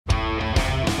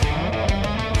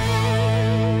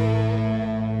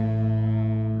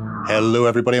Hello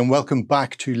everybody and welcome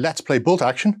back to Let's Play Bolt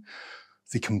Action,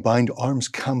 the Combined Arms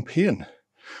campaign.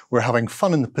 We're having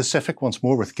fun in the Pacific once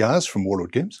more with Gaz from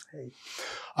Warlord Games. Hey.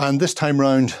 And this time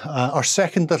round, our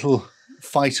second little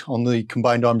fight on the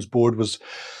Combined Arms board was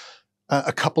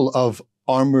a couple of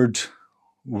armoured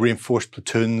reinforced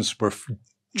platoons were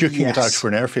duking it out for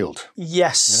an airfield.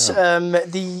 Yes, Yeah.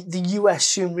 the US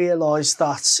soon realised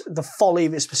that the folly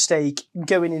of its mistake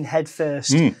going in head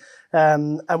first.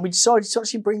 And we decided to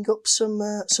actually bring up some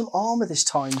armour this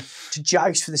time to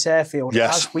joust for this airfield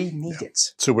as we need it.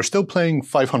 So we're still playing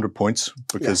 500 points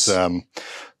because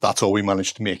that's all we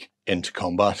managed to make into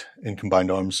combat in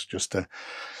Combined Arms. Just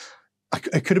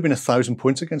it could have been 1,000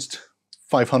 points against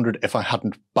 500 if I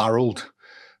hadn't barreled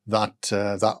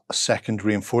that second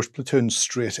reinforced platoon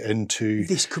straight into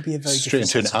this could be a very straight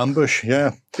into different an ambush.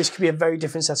 Yeah, this could be a very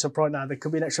different setup right now. There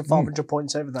could be an extra 500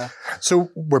 points over there. So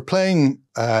we're playing.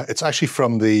 It's actually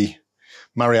from the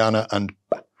Mariana and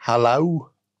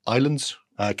Palau Islands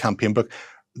campaign book.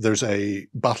 There's a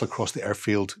battle across the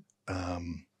airfield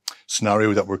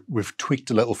scenario that we've tweaked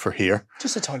a little for here.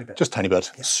 Just a tiny bit. Just a tiny bit.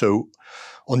 Yeah. So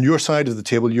on your side of the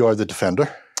table, you are the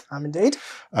defender. I'm indeed.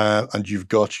 And you've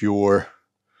got your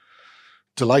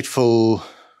delightful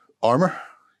armour.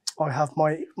 I have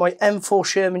my M4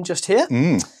 Sherman just here.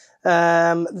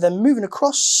 Then moving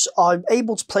across, I'm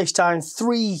able to place down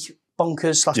 3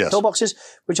 bunkers / pillboxes,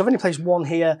 which I've only placed 1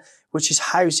 here, which is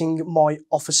housing my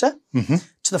officer.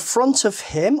 To the front of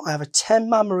him, I have a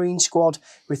 10-man Marine squad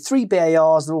with 3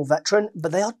 BARs. They're all veteran,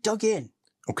 but they are dug in.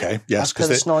 Okay, yes, because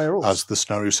as the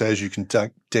scenario says, you can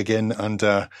dig in, and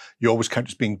you always count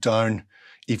as being down,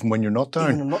 even when you're not down.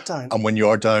 Even when I'm not down. And when you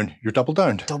are down, you're double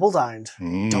downed. Double downed.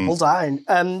 Double down.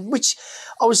 Which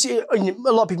obviously a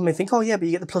lot of people may think, oh yeah, but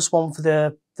you get the +1 for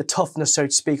the toughness, so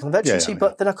to speak, on the veterancy,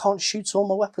 but then I can't shoot all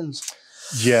my weapons.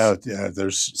 Yeah,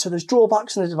 there's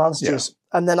drawbacks and advantages.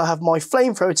 Yeah. And then I have my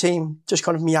flamethrower team just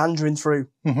kind of meandering through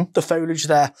the foliage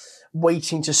there,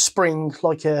 waiting to spring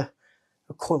like a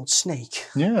coiled snake.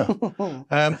 Yeah.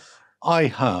 I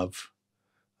have,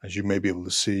 as you may be able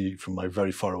to see from my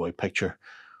very far away picture,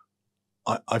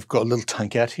 I've got a little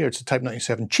tankette here. It's a Type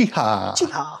 97 Chiha.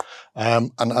 Chiha.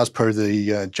 And as per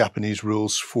the Japanese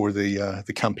rules for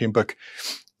the campaign book,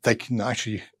 they can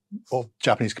actually, all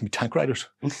Japanese can be tank riders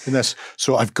in this.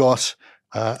 So I've got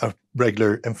a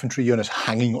regular infantry unit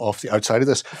hanging off the outside of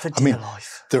this. For dear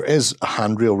life. There is a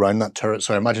handrail around that turret,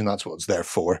 so I imagine that's what it's there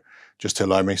for, just to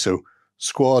allow me. So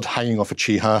squad hanging off a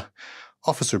Chiha,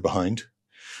 officer behind.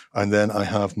 And then I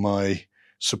have my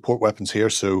support weapons here.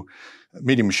 So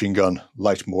medium machine gun,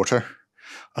 light mortar.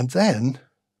 And then,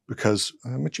 because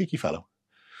I'm a cheeky fellow,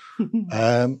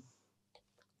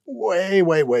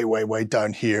 way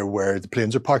down here where the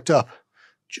planes are parked up,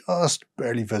 just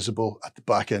barely visible at the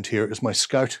back end here, is my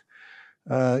scout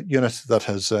unit that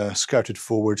has scouted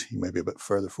forward. He may be a bit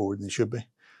further forward than he should be.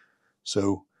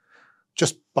 So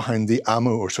just behind the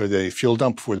the fuel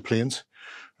dump for the planes,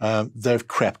 they've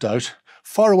crept out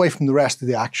far away from the rest of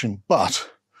the action, but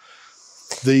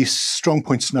the strong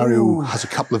point scenario has a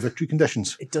couple of victory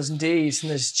conditions. It does indeed,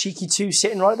 and there's Cheeky 2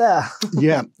 sitting right there.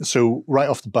 Yeah, so right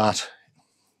off the bat,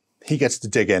 he gets to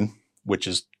dig in, which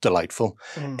is delightful.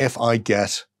 If I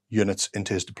get units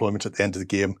into his deployment at the end of the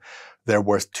game, they're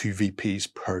worth 2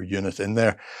 VPs per unit in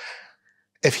there.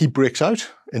 If he breaks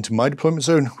out into my deployment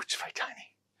zone, which is very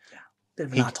tiny, bit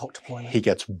of an ad hoc deployment, he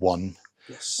gets 1.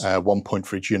 Yes. 1 point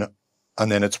for each unit. And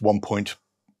then it's 1 point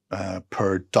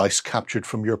per dice captured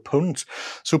from your opponent.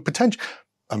 So potential.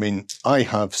 I mean, I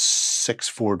have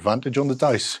 6-4 advantage on the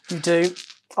dice. You do.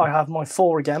 I have my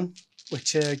 4 again,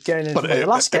 which going into the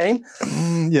last game.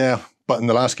 Yeah, but in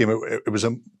the last game, it was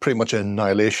pretty much an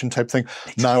annihilation type thing.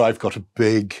 Now I've got a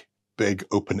big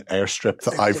open airstrip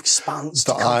that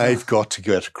I've got to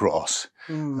get across.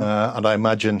 And I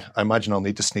imagine I'll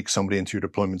need to sneak somebody into your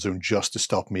deployment zone just to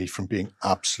stop me from being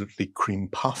absolutely cream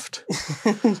puffed.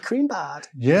 Cream bad.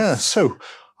 Yeah, so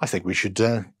I think we should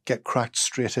get cracked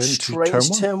straight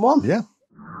into turn 1. Yeah.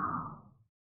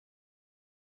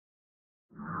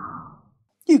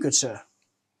 You good, sir.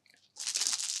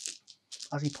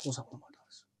 As he pulls out one of my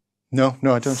dice.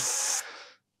 No, I don't.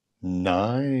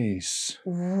 Nice.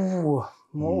 Ooh,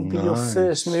 what would be your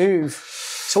first move?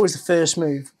 It's always the first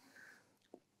move.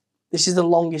 This is the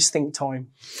longest think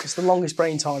time. It's the longest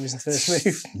brain time is the first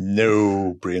move.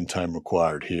 No brain time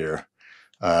required here.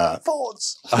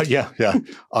 Thoughts. Yeah.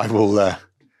 I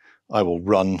will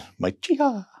run my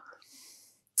Chiha.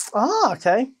 Ah,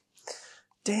 okay.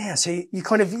 Damn. So you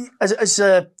kind of, as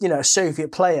a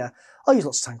Soviet player, I use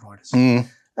lots of tank riders.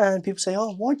 And people say,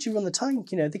 oh, why'd you run the tank?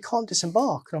 They can't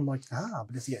disembark. And I'm like,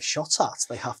 but if they get shot at,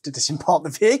 they have to disembark the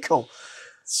vehicle.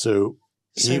 So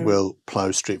he will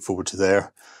plough straight forward to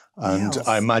there. And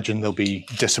I imagine they'll be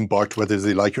disembarked, whether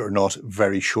they like it or not,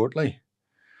 very shortly.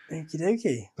 Okie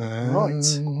dokie. Right.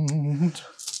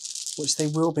 Which they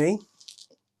will be.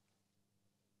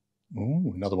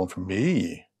 Ooh, another one from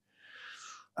me.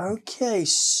 Okay,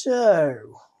 so...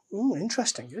 Ooh,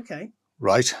 interesting. Okay.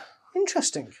 Right.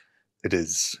 Interesting. It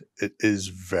is. It is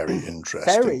very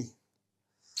interesting. Very.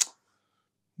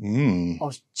 I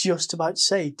was just about to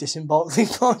say disembark the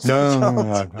advantage.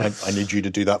 No, I need you to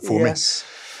do that for me. Yes.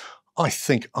 I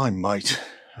think I might.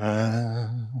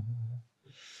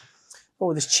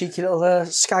 Oh, this cheeky little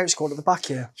scout squad at the back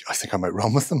here. I think I might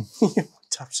run with them.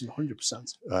 Taps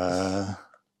 100%.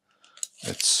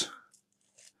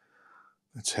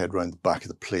 Let's head round the back of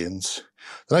the planes.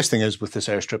 The nice thing is with this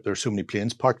airstrip, there are so many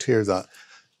planes parked here that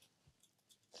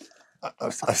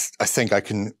I think I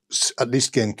can at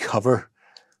least gain cover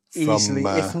easily,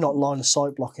 if not line of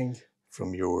sight blocking.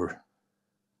 From your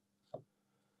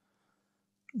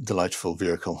delightful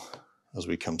vehicle as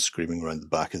we come screaming around the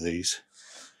back of these.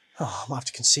 Oh, I might have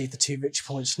to concede the 2 victory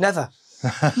points. Never.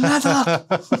 Never.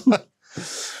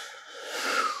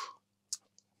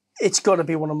 It's got to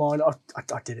be one of mine.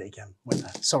 I did it again. Wait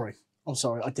there. Sorry. I'm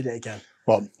sorry. I did it again.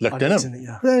 Well, looked in it.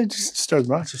 Yeah, just stir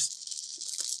them out.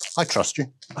 I trust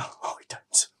you. Oh, I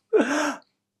don't.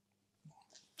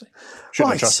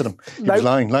 Shouldn't have trusted him. He was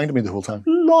lying to me the whole time.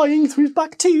 Lying through his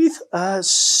back teeth.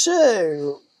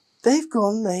 So they've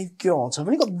gone. So I've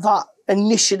only got that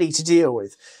initially to deal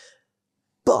with,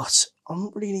 but I'm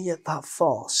not really going to get that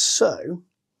far. So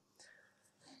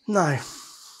no.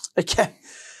 Okay.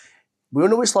 We all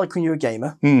know what it's like when you're a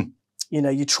gamer. You know,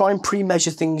 you try and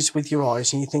pre-measure things with your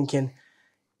eyes, and you're thinking,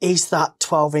 "Is that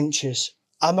 12 inches?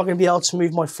 Am I going to be able to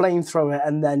move my flamethrower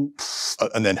and then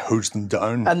hose them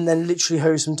down? And then literally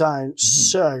hose them down."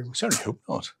 So I certainly hope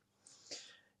not.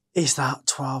 Is that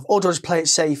 12? Or do I just play it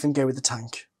safe and go with the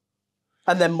tank?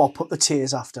 And then mop up the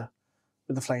tears after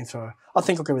with the flamethrower? I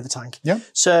think I'll go with the tank. Yeah.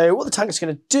 So what the tank is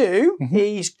going to do,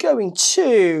 he's going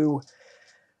to...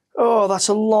 Oh, that's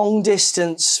a long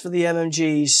distance for the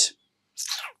MMGs.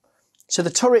 So the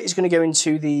turret is going to go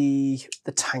into the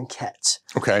tankette.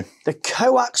 Okay. The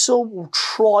coaxial will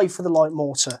try for the light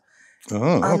mortar.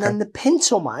 Oh, and then the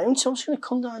pintle mount, I'm just going to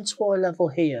come down to eye level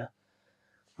here.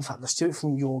 In fact, let's do it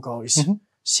from your guys.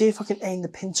 See if I can aim the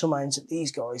pintle mount at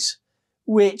these guys,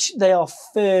 which they are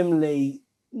firmly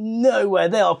nowhere.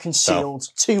 They are concealed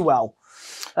too well.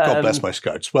 God bless my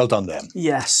scouts. Well done, them.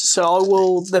 Yes. So I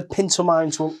will. The pintle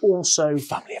mount will also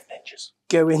family of ninjas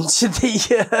go into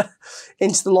the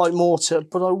light mortar,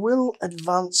 but I will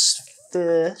advance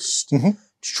first to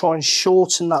try and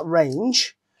shorten that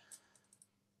range,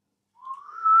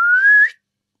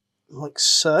 like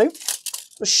so.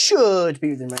 I should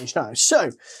be within range now.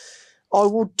 So I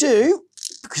will do,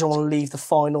 because I want to leave the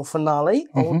final finale,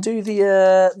 I will do the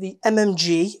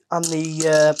MMG and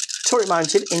the turret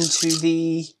mounted into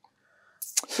the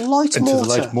light mortar. Into the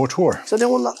light mortar. So I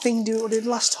don't want that thing doing what I did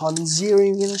last time and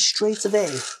zeroing in straight away.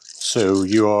 So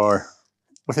you are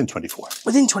within 24.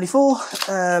 Within 24.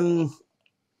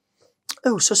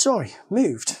 Oh, so sorry.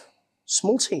 Moved.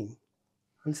 Small team.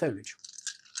 And foliage.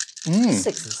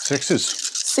 Sixes. Sixes.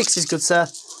 Sixes, good sir.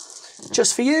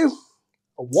 Just for you.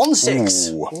 A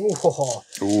 1-6.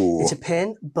 Ooh. It's a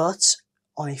pin, but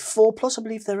on a 4+, I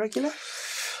believe they're regular.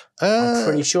 I'm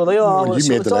pretty sure they are. Well, you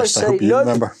made the list. I hope you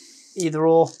remember. Either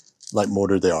or. Light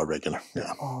mortar, they are regular.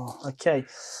 Yeah. Oh, okay.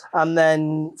 And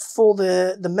then for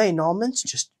the main armament,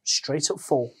 just straight up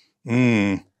 4.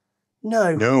 No.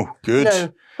 No. Good.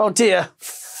 No. Oh dear.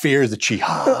 Fear the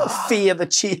Chiha. Fear the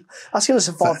Chiha. That's going to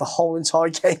survive the whole entire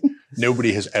game.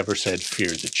 Nobody has ever said fear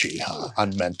the Chiha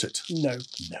and meant it. No.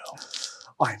 No.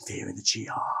 I'm fearing the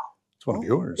Chiha. It's one of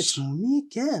yours. It's me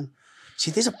again.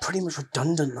 See, these are pretty much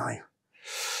redundant now.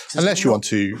 Unless you want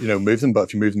to, move them, but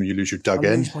if you move them, you lose your dug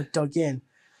in. Lose my dug in.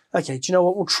 Okay, do you know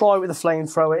what? We'll try with the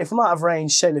flamethrower. If I'm out of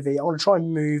range, say Levi, I want to try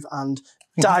and move and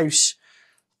douse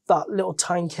that little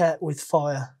tankette with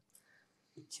fire.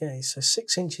 Okay, so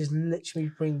 6 inches literally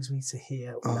brings me to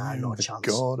here. No, not a chance.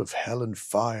 God of hell and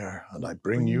fire, and I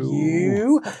bring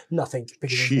you... Nothing,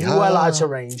 because it's well out of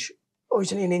range. Oh,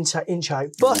 he's only an inch out,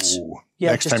 but...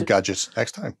 Yeah, next time, gadgets.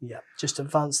 Next time. Yeah, just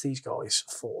advance these guys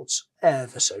forwards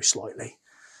ever so slightly.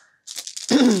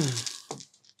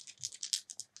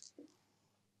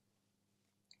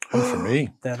 And for me,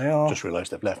 there they are. Just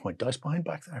realised I've left my dice behind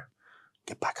back there.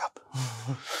 Get back up.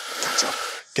 Catch up.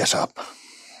 Get up.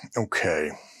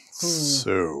 Okay.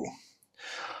 So,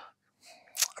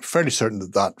 I'm fairly certain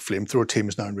that flamethrower team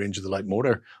is now in range of the light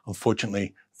mortar.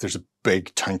 Unfortunately, there's a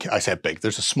big tank. I said big.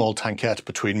 There's a small tankette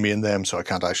between me and them, so I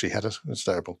can't actually hit it. It's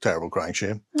terrible, terrible crying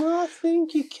shame. I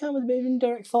think you can with a bit of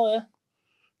indirect fire.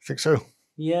 I think so.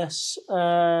 Yes,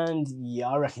 and yeah,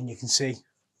 I reckon you can see.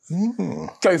 Mm.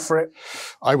 Go for it.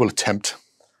 I will attempt.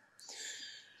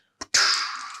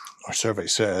 Our survey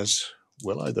says,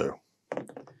 will I though?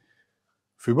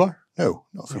 Foobar? No,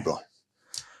 not Foobar.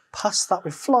 Pass that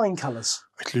with flying colours.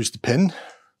 I'd lose the pin.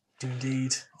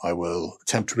 Indeed. I will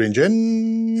attempt to range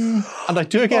in. And I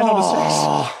do again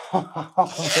on a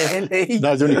 6. Really?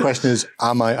 Now the only question is,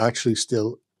 am I actually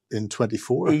still in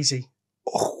 24? Easy.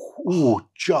 Oh,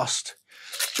 just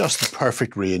the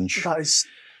perfect range. That is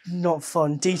not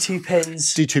fun. D2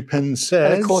 pins. D2 pin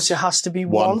says. And of course it has to be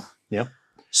one. Yeah.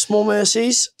 Small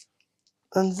mercies.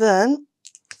 And then.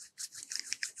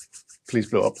 Please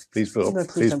blow up. Please blow up. No,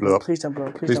 please blow up. Please don't blow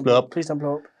up. Please blow up. Please don't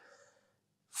blow up.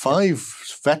 5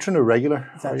 veteran or regular?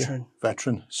 Veteran.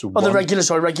 Veteran. So the regular.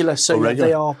 Sorry, regular. So yeah, regular.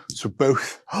 they are. So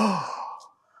both.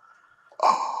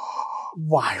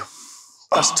 Wow.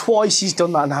 That's twice he's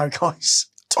done that now, guys.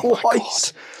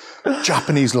 Twice. Oh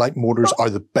Japanese light mortars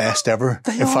are the best ever.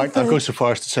 In fact, I'll go so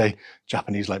far as to say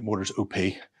Japanese light mortars OP.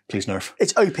 Please nerf.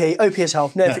 It's OP. OP as hell.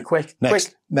 Nerf it quick.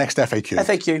 Next FAQ.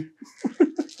 FAQ.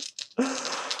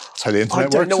 That's how the internet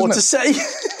works. I don't know what to say.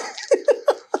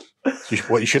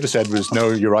 What you should have said was, no,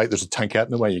 you're right, there's a tankette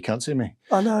in the way, you can't see me.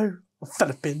 I know. I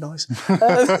felt a bit nice.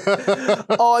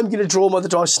 I'm going to draw my other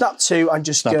die, snap 2, and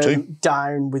just go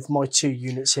down with my 2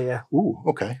 units here. Ooh,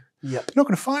 okay. Yep. You're not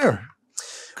going to fire.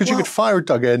 Because you could fire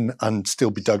dug in and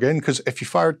still be dug in, because if you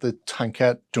fired the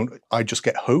tankette, I just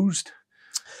get hosed?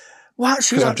 Well,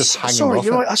 actually, I'm just hanging sorry, off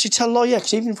you're it. right. Actually, tell a lie, yeah,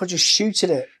 because even if I just shoot at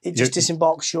it, it just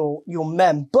disembarks your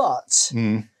men. But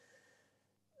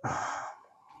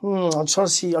I'm trying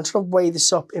to weigh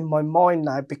this up in my mind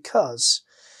now, because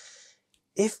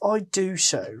if I do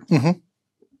so,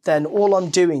 then all I'm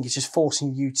doing is just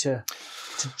forcing you to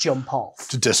jump off.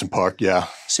 To disembark, yeah.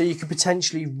 So you could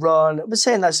potentially run. But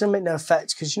saying that's going to make no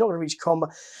effect because you're not going to reach combat.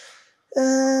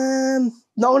 No,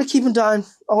 I want to keep them down.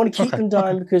 I want to keep them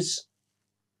down because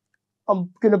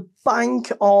I'm going to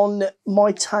bank on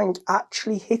my tank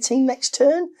actually hitting next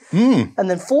turn and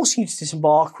then forcing you to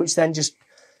disembark, which then just,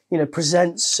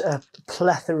 presents a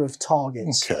plethora of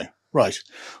targets. Okay, right.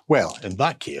 Well, in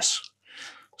that case,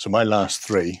 so my last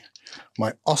 3,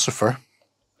 my Ossifer.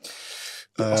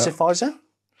 Ossifizer?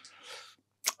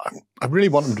 I really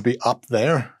want him to be up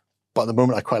there, but at the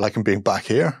moment I quite like him being back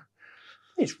here.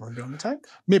 He's running behind the tank.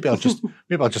 Maybe I'll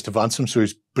just advance him so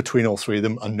he's between all 3 of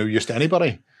them and no use to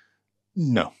anybody.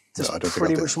 No, That's I don't think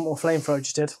pretty much what more flamethrower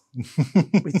just did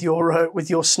with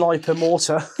your sniper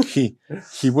mortar. He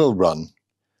will run.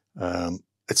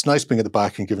 It's nice being at the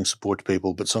back and giving support to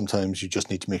people, but sometimes you just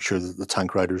need to make sure that the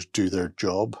tank riders do their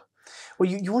job. Well,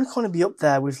 you want to kind of be up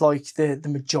there with like the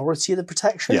majority of the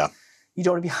protection. Yeah. You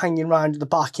don't want to be hanging around at the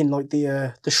back in like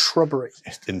the shrubbery.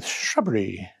 In the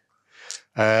shrubbery.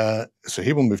 So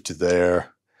he will move to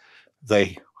there.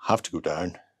 They have to go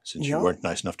down since you weren't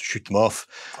nice enough to shoot them off.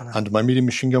 And my medium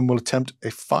machine gun will attempt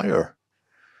a fire.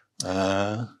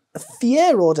 A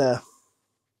fier order.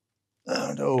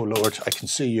 Oh, Lord, I can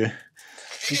see you.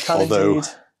 You can Although indeed.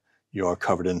 you are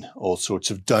covered in all sorts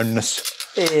of downness.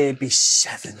 It'd be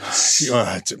 7s.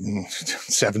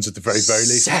 7s at the very, very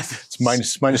least. 7s.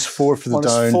 It's minus 4 for the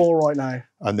down. -4 right now.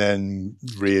 And then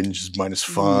range is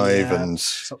 -5 and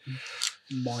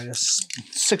minus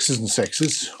 6s and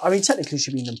 6s. I mean, technically, it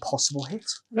should be an impossible hit.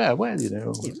 Yeah, well,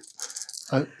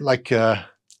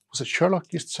 was it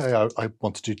Sherlock used to say, I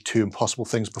want to do 2 impossible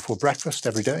things before breakfast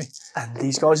every day? And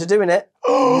these guys are doing it.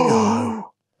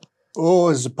 Oh,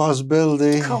 there's a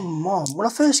possibility. Come on. When I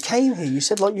first came here, you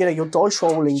said, your dice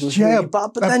rolling was really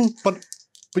bad, but then...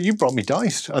 But you brought me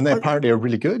dice, and they apparently are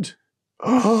really good.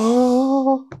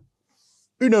 Uno!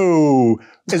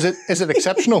 Is it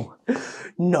exceptional?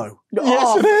 No.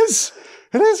 Yes, it is.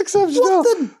 It is exceptional.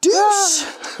 What the deuce?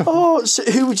 So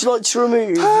who would you like to remove?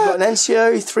 You've got an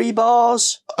NCO, 3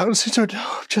 bars. I honestly don't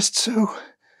know. Just so.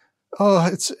 Oh,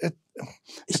 it's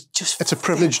a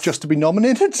privilege just to be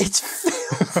nominated. It's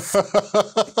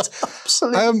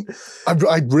absolutely.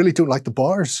 I really don't like the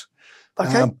bars.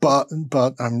 Okay.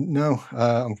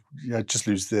 Just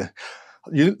lose the.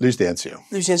 You lose the NCO.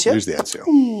 Lose the NCO. Lose the NCO.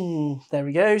 There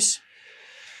he goes.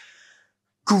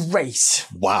 Great.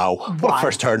 Wow. What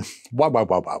first turn.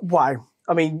 Wow.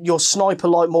 I mean, your sniper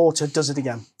light mortar does it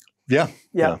again. Yeah.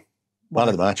 Man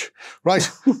of the match. Right.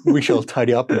 We shall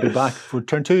tidy up and be back for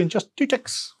turn 2 in just 2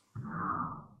 ticks.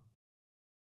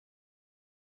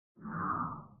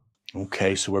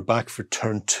 Okay, so we're back for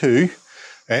turn 2.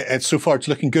 It's so far, it's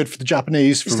looking good for the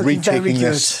Japanese for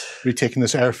retaking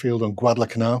this airfield on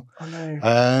Guadalcanal. I know.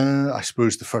 I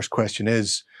suppose the first question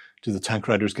is, do the tank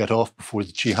riders get off before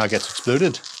the Chiha gets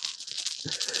exploded?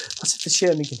 That's if the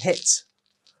Sherman can hit.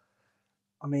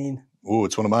 I mean... Oh,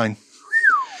 it's one of mine.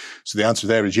 So the answer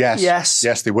there is yes. Yes.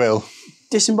 Yes, they will.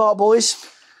 Disembark, boys.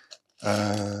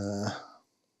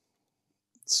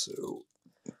 So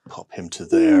pop him to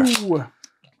there. Ooh.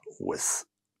 With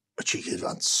a cheeky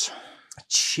advance. A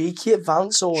cheeky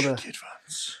advance order. Cheeky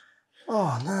advance.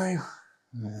 Oh, no.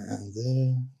 And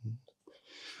then...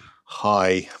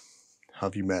 Hi.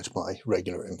 Have you met my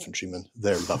regular infantrymen?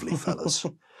 They're lovely fellas.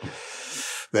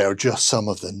 They're just some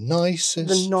of the nicest...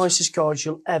 The nicest guys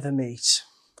you'll ever meet.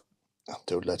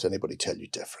 Don't let anybody tell you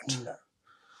different. No.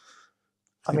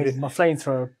 I mean, my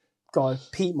flamethrower guy,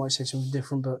 Pete, might say something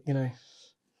different, but, you know...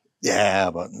 Yeah,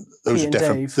 but those are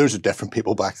different. Those are different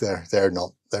people back there. They're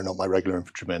not my regular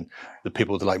infantrymen. The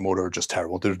people with the light mortar are just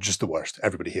terrible. They're just the worst.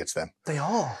 Everybody hates them. They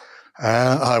are.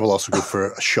 I will also go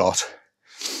for a shot.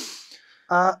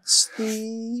 At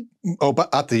the... Oh, but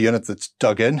at the unit that's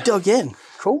dug in. Dug in.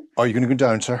 Cool. Are you going to go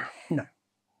down, sir? No.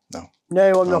 No.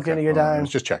 No, I'm not going to go down. I was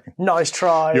just checking. Nice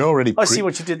try. You're already I see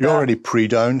what you did there. You're already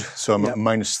pre-downed, so I'm at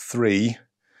 -3.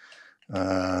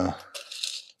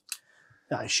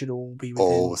 That should all be within...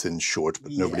 All within short,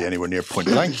 but nobody anywhere near point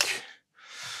blank.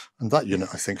 And that unit,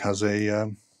 I think, has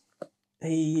a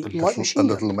light machine gun.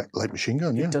 A little light machine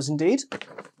gun, yeah. It does indeed.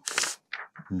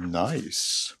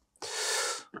 Nice.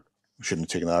 I shouldn't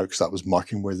have taken that out because that was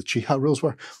marking where the Chiha rules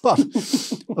were. But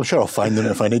I'm sure I'll find them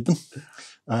if I need them.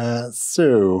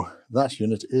 So that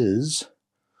unit is...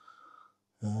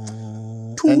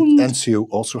 NCO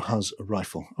also has a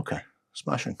rifle. Okay,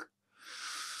 smashing.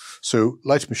 So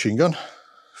light machine gun,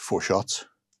 4 shots.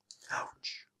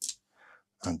 Ouch.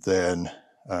 And then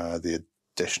the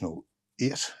additional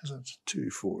 8, is it? 2,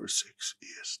 4, 6, 8,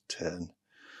 10.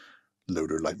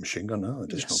 Loader light machine gun,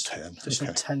 additional 10.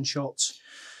 Additional 10 shots.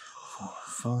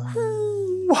 4,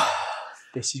 5.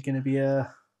 This is going to be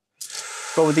a...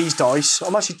 Well, with these dice,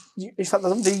 I'm actually... In fact,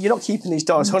 you're not keeping these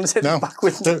dice. I want to take them back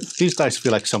with me. These dice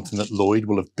feel like something that Lloyd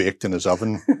will have baked in his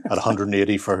oven at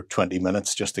 180 for 20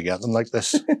 minutes just to get them like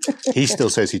this. He still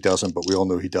says he doesn't, but we all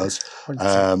know he does.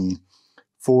 4s,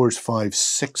 5s,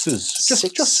 6s. Just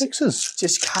 6s.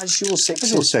 Just casual 6s.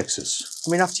 Casual 6s. I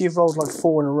mean, after you've rolled like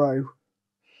 4 in a row.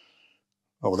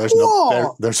 Oh, there's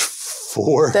there's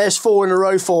 4. There's 4 in a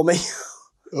row for me.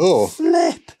 Oh.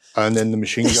 Flip. And then the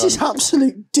machine gun. This is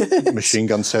absolute dirt. The machine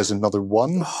gun says another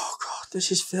 1. Oh, God, this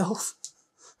is filth.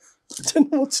 I don't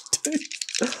know what to do.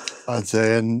 And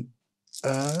then...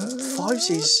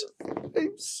 5s.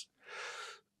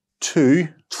 2.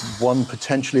 1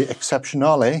 potentially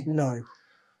exceptionale. No.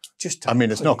 Just I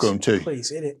mean, it's not going to.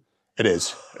 Please, hit it. It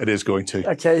is. It is going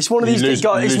to. Okay, it's one of these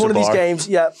guys. It's one of these games.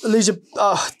 Yeah, this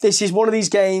is one of these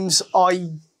games.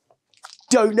 I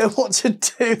don't know what to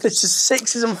do. There's just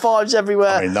 6s and 5s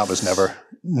everywhere. I mean, that was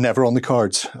never on the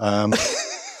cards.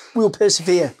 We'll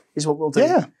persevere, is what we'll do.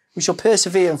 Yeah, we shall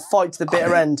persevere and fight to the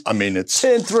bitter end. I mean, it's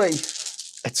turn 3.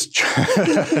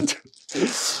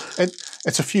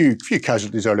 It's a few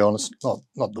casualties early on. It's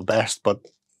not the best, but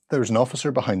there's an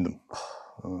officer behind them.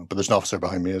 But there's an officer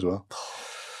behind me as well.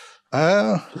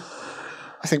 I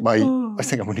think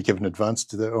I'm going to give an advance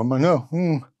to the. Oh no!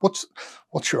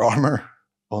 What's your armor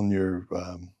on your?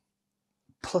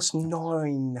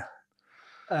 +9.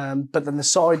 But then the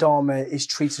side armor is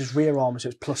treated as rear armor, so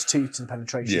it's +2 to the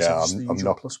penetration. Yeah, so I'm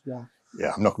not +1.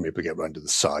 Yeah, I'm not going to be able to get round to the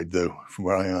side though from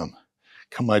where I am.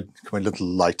 Can my little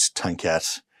light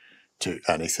tankette do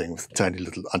anything with a tiny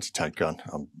little anti-tank gun?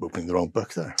 I'm opening the wrong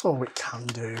book there. Oh, it can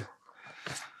do.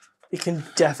 It can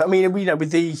definitely. I mean,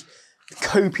 with the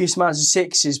copious amounts of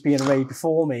 6s being arrayed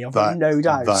before me, I've got no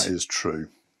doubt. That is true.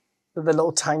 That the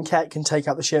little tankette can take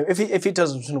out the ship. If it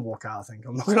doesn't, I'm just going to walk out, I think.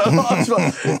 I'm not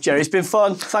going to... Gerry, it's been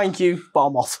fun. Thank you. But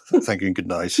I'm off. Thank you and good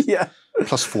night. Yeah.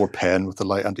 +4 pen with the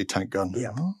light anti-tank gun.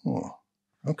 Yeah. Oh,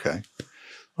 okay.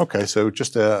 Okay, so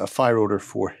just a fire order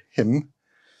for him.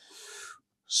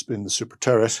 Spin the super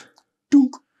turret.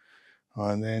 Dunk.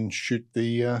 And then shoot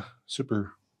the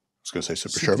super... I was going to say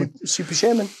Super Sherman. Super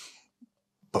Sherman.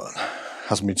 But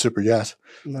hasn't been super yet.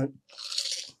 No.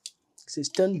 Because it's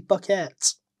done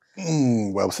bucket.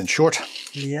 Well within short.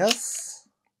 Yes.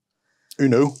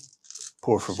 Uno.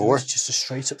 Por favor. So it's just a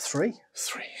straight up 3.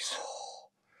 3s.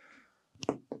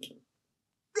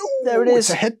 There it is. It's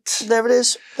a hit. There it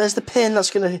is. There's the pin that's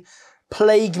going to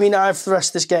plague me now for the rest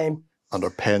of this game. And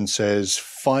our pen says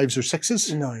 5s or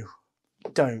 6s? No.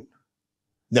 Don't.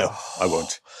 No, I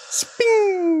won't.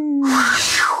 Sping!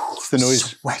 It's the noise.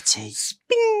 Sweaty.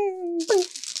 Sping!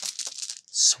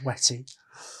 Sweaty.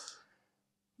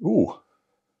 Ooh.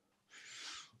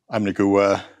 I'm going to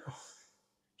go,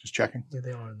 just checking. Yeah,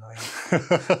 they are in there.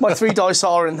 My 3 dice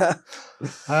are in there.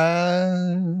 No.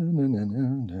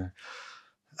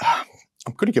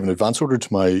 I'm going to give an advance order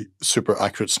to my super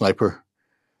accurate sniper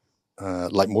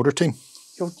light mortar team.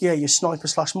 Your sniper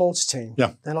 / mortar team.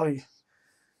 Yeah. They're like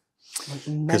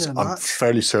because I'm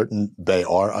fairly certain they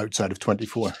are outside of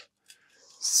 24.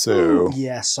 So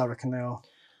yes, I reckon they are.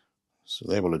 So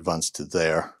they will advance to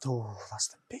there. Oh, that's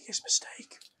the biggest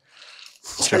mistake.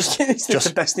 Just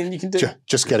the best thing you can do.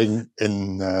 Just getting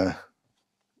in.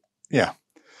 Yeah,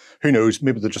 who knows?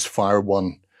 Maybe they'll just fire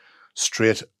one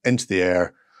straight into the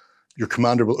air. Your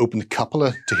commander will open the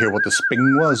cupola to hear what the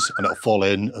sping was, and it'll fall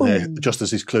in just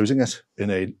as he's closing it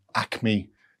in a Acme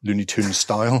Looney Tunes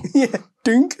style. Yeah,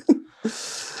 dunk.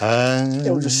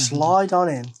 It'll just slide on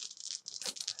in.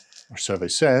 Our survey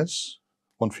says,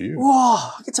 one for you.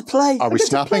 Whoa, I get to play. Are we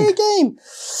snapping? To play a game.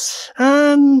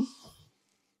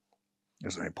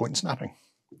 There's no point in snapping.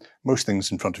 Most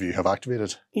things in front of you have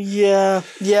activated. Yeah,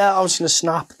 I was going to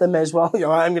snap. They may as well.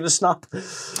 I'm going to snap.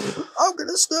 I'm going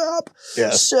to snap.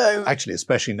 Yeah. So actually,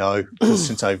 especially now,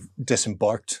 since I've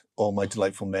disembarked all my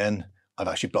delightful men, I've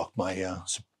actually blocked my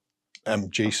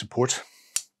MG support.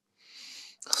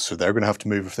 So they're going to have to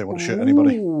move if they want to shoot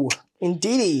anybody.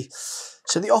 Indeedy.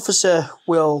 So the officer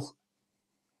will...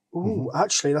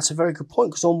 actually, that's a very good point,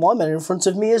 because all my men are in front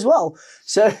of me as well.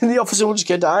 So the officer will just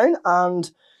go down,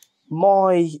 and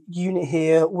my unit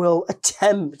here will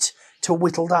attempt to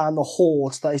whittle down the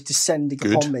horde that is descending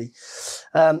upon me.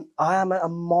 I am at a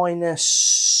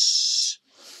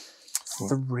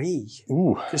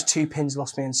 -3. Just 2 pins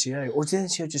lost my NCO. Or did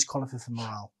NCO just qualify for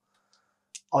morale?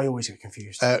 I always get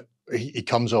confused. He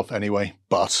comes off anyway,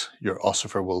 but your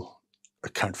Ossifer will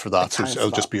account for that. So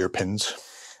it'll just be your pins.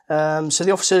 So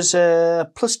the officer's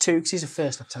 +2 because he's a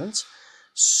first lieutenant.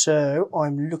 So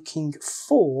I'm looking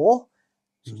for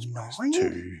 9.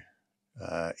 2,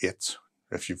 8.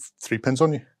 If you've 3 pins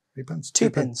on you, 3 pins. 2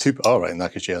 pins. All right, in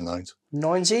that case, yeah, 9s.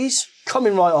 9s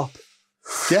coming right up.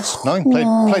 Yes, 9. Played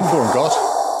 4 and got.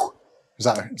 Is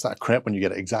that a crit when you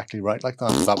get it exactly right like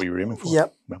that? Is that what you were aiming for?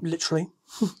 Yep, literally.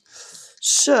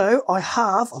 So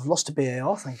I've lost a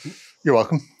BAR, thank you. You're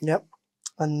welcome. Yep.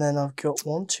 And then I've got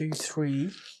 1, 2,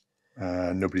 3.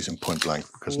 Nobody's in point blank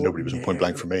because nobody was in point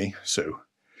blank for me. So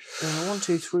 1,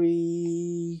 2,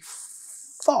 3,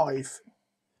 5.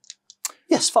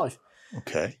 Yes, 5.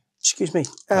 Okay. Excuse me.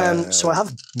 So I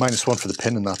have -1 for the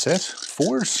pin, and that's it.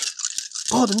 4s.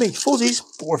 Pardon me. 4s.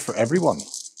 4 for everyone.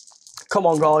 Come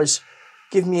on, guys.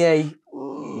 Give me a.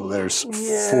 There's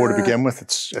 4 to begin with.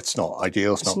 It's not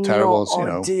ideal. It's not terrible. It's,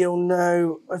 ideal.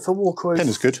 No. If I walk away, pin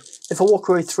is good. If I walk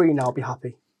away 3 now, I'll be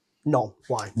happy. None.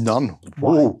 Why? None.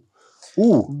 Why?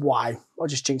 Ooh. Why? I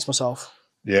just jinxed myself.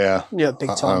 Yeah. Yeah,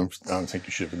 big time. I don't think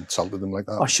you should have insulted them like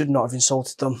that. I should not have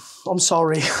insulted them. I'm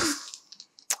sorry.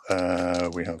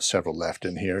 We have several left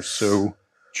in here, so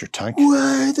it's your tank.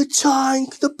 Where the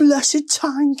tank? The blessed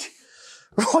tank.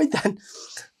 Right then.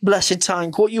 Blessed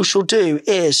tank. What you shall do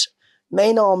is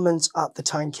main armament at the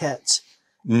tankette,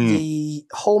 the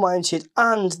hull mounted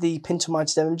and the pintle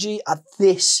mounted MMG at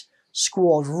this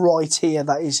squad right here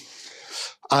that is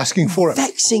asking for it.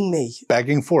 Vexing me.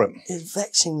 Begging for it. It's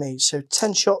vexing me. So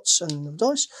 10 shots and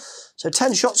dice. So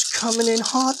 10 shots coming in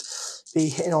hard. Be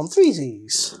hitting on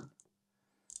 3s.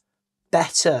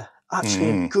 Better. Actually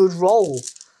a good roll.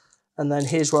 And then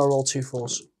here's where I roll 2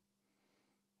 4s.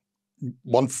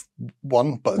 One,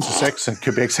 but it's a 6 and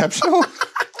could be exceptional.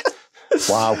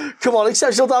 Wow. Come on,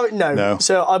 exceptional damage? No.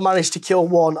 So I managed to kill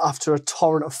 1 after a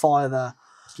torrent of fire there.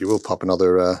 You will pop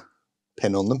another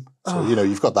pin on them. So,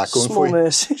 you've got that going for you.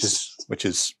 Which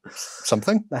is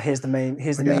something. Now here's the main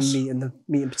meat and the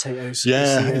meat and potatoes.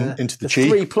 Yeah, into the chi.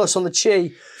 3+ on the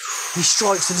chi. He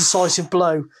strikes the decisive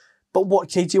blow. But what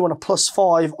can he do on a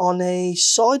 +5 on a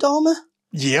side armour?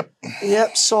 Yep.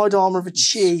 Yep, side armour of a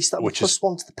chi. So that would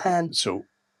 +1 to the pen. So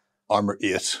armour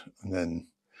 8 and then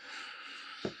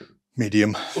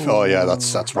medium. Oh yeah,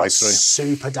 that's right through.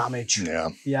 Super damage. Yeah.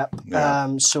 Yep.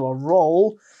 Yeah. So I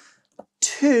roll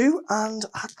 2 and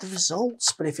add the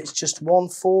results. But if it's just 1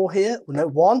 4 here,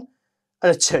 1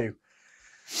 and a 2.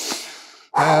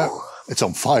 It's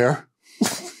on fire.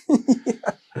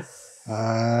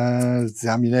 The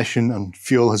ammunition and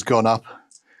fuel has gone up.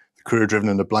 The crew are driven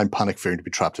in a blind panic, fearing to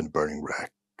be trapped in a burning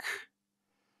wreck.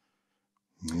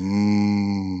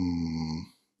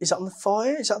 Is that on the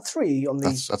fire? Is that 3 on the...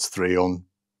 That's 3 on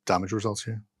damage results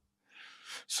here.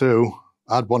 So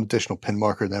add 1 additional pin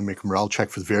marker, then make a morale check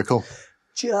for the vehicle.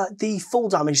 The full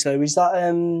damage, though, is that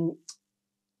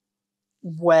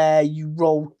where you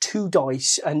roll 2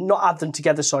 dice and not add them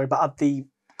together, sorry, but add the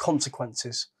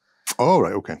consequences. Oh,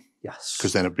 right, okay. Yes.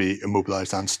 Because then it'd be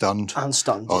immobilized and stunned. And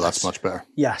stunned. Oh, yes. that's much better.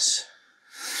 Yes.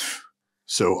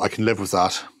 So I can live with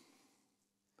that.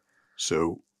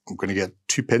 So I'm going to get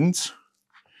 2 pins.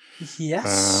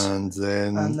 Yes. And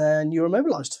then you're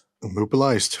immobilized.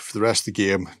 Immobilized for the rest of the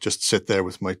game. Just sit there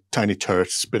with my tiny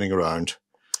turret spinning around.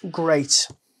 Great.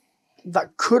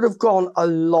 That could have gone a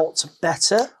lot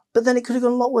better, but then it could have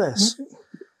gone a lot worse.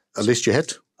 At least you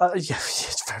hit. Yeah,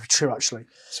 it's very true, actually.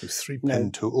 So 3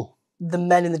 pin total. The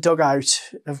men in the dugout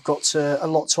have got a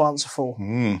lot to answer for.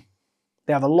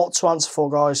 They have a lot to answer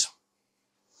for, guys.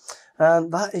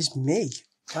 And that is me.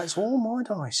 That's all my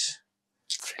dice.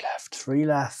 3 left. 3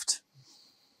 left.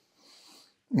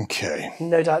 Okay.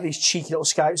 No doubt these cheeky little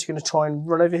scouts are going to try and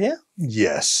run over here.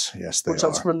 Yes, yes, they are. Would you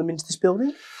like to run them into this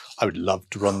building? I would love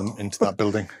to run them into that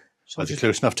building. Are you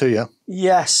close enough to you?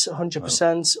 Yes,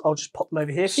 100%. I'll just pop them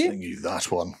over here for you. Sling you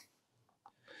that one.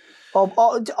 I'll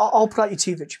put out your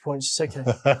 2 victory points. It's okay.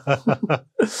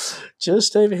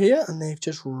 Just over here, and they've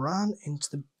just ran into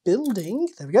the building.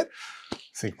 There we go. I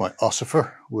think my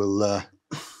ossifer will...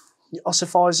 Your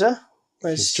ossifizer.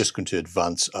 He's just going to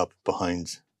advance up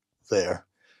behind there.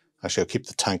 Actually, I'll keep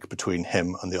the tank between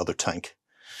him and the other tank.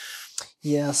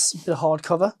 Yes, a bit of hard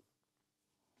cover.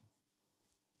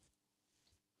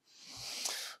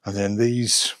 And then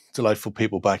these delightful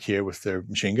people back here with their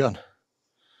machine gun.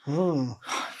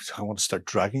 I want to start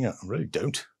dragging it. I really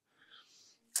don't.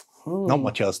 Not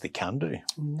much else they can do.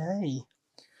 Nay.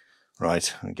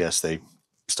 Right, I guess they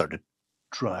start to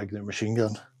drag their machine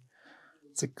gun.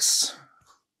 6.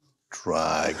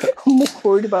 Drag. I'm more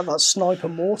worried about that sniper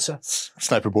mortar.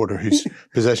 Sniper mortar who's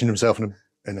positioned himself in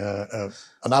an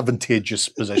advantageous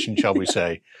position, shall we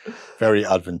say. Very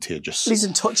advantageous. He's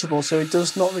untouchable, so it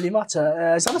does not really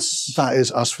matter. Is that us? That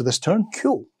is us for this turn.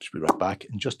 Cool. Should be right back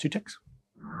in just 2 ticks.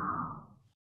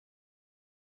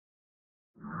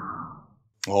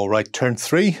 All right, turn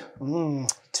 3.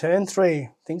 Turn 3.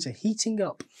 Things are heating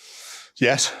up.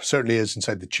 Yes, certainly is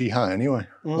inside the Chiha anyway.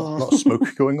 A lot of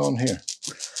smoke going on here.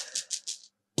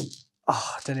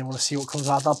 Oh, I don't even want to see what comes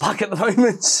out of that pack at the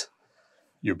moment.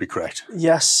 You'd be correct.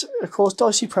 Yes, of course,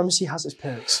 Dice Supremacy has its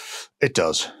perks. It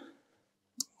does.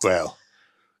 Well,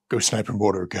 go sniper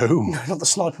mortar, go. No, not the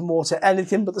sniper mortar.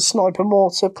 Anything but the sniper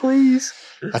mortar, please.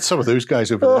 That's some of those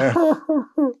guys over there.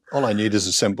 All I need is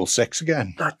a simple 6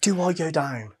 again. Now, do I go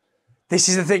down? This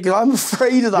is the thing, I'm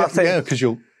afraid of that thing. Yeah,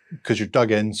 because you're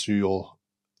dug in, so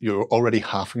you're already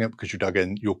halving it because you're dug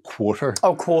in. You'll quarter.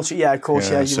 Oh, quarter, yeah, of course,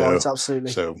 yeah, you're right,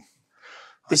 absolutely. So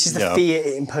this is the fear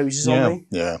it imposes on me.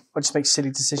 Yeah. I just make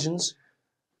silly decisions.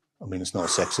 I mean, it's not a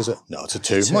 6, is it? No, it's a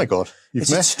 2. My God, you've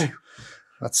missed. A 2.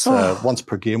 That's once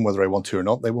per game, whether I want to or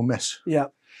not, they will miss. Yeah.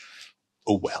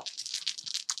 Oh, well.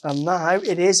 And now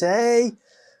it is a...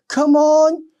 Come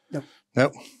on! No,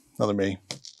 another me.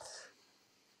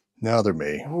 Another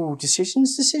me. Oh,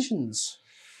 decisions.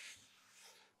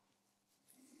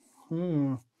 I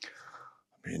mean...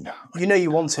 You know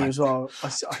you want to as well.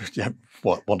 Yeah,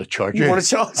 what, want to charge you? You want to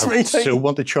charge me? I still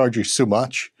want to charge you so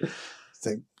much. I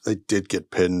think they did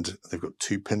get pinned. They've got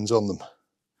 2 pins on them.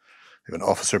 They have an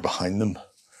officer behind them.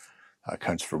 That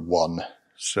counts for 1.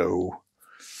 So...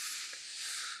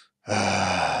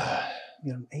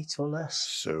 You're an 8 or less.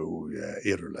 So,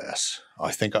 yeah, 8 or less.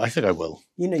 I think I will.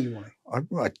 You know you want to.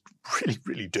 I really,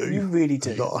 really do. You really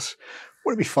do. A lot.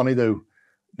 Wouldn't it be funny, though?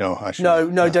 No,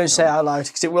 actually. No, don't say it out loud,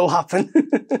 because it will happen.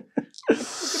 Wouldn't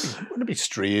it be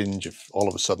strange if all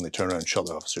of a sudden they turn around and shot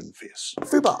the officer in the face?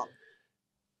 Fubar.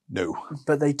 No.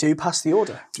 But they do pass the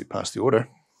order. Do pass the order.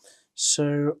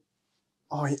 So,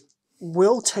 I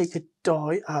will take a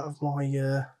die out of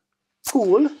my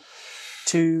pool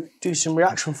to do some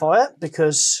reaction fire,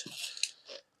 because...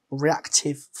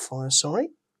 Reactive fire,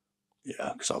 sorry.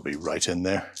 Yeah, because I'll be right in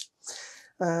there.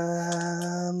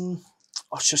 I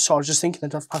was just thinking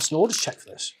that I've passed an orders check for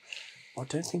this. I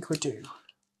don't think we do.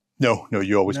 No,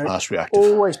 you always pass reactive.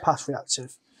 Always pass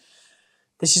reactive.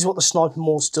 This is what the sniper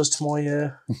mortar does to my,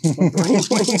 my brain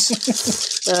wings.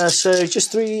 So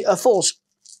just 3 4s.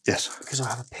 Yes. Because I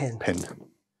have a pin. Pinned.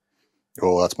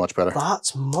 Oh, that's much better.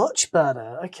 That's much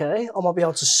better. Okay, I might be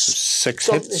able to 6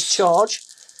 stop hits. this charge.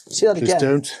 See that Please again.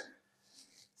 Don't.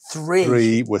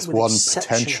 3 with 1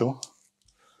 potential.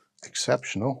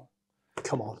 Exceptional.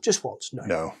 Come on, just once.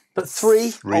 No. But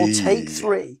 3, I'll take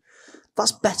 3.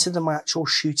 That's better than my actual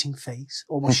shooting face,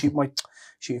 or my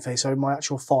shooting face. Sorry, my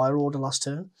actual fire order last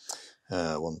turn.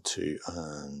 1, 2,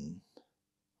 and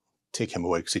take him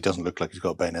away because he doesn't look like he's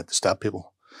got a bayonet to stab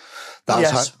people.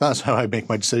 That's how I make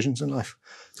my decisions in life.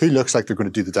 Who looks like they're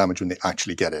going to do the damage when they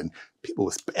actually get in? People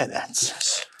with bayonets.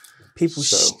 Yes. People with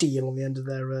steel on the end of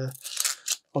their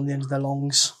on the end of their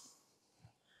longs.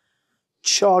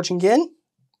 Charging in.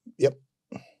 Yep.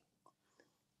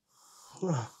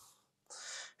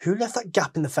 Who left that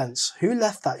gap in the fence? Who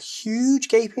left that huge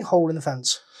gaping hole in the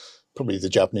fence? Probably the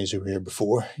Japanese who were here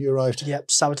before you arrived.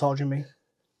 Yep, sabotaging me.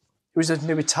 It was the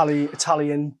new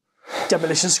Italian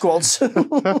demolition squads.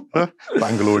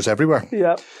 Bangalore's everywhere.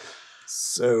 Yep.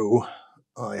 So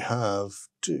I have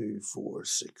 2, 4,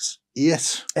 6,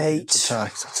 8. 8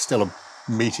 attacks. That's still a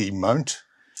meaty mount.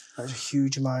 That's a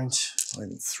huge amount. 5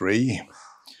 and 3.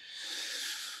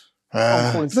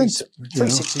 I'm calling 3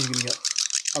 6s you're going to get,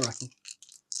 I reckon.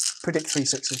 Predict 3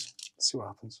 6s. Let's see what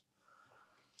happens.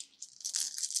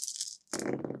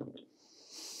 1.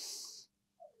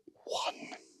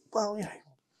 Well,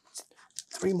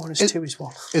 3 minus 2 is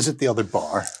 1. Is it the other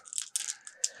bar?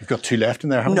 You've got 2 left in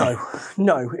there, haven't you?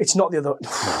 No, it's not the other.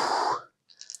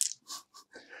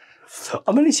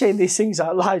 I'm only saying these things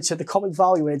out loud, so the comic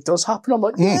value when it does happen, I'm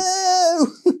like, no!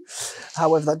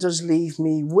 However, that does leave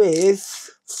me with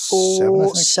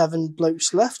 7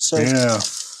 blokes left. So yeah,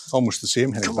 almost the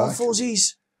same heading come back. on,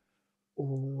 Fuzzies.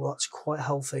 Oh, that's quite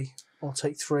healthy. I'll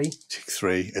take 3. Take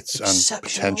 3. It's Exceptional.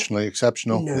 potentially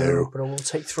exceptional. No, but I will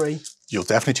take 3. You'll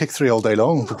definitely take 3 all day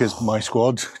long because my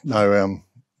squad now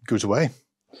goes away.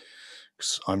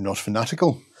 Because I'm not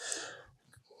fanatical.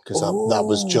 Because that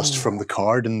was just from the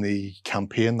card in the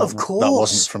campaign. Of course. That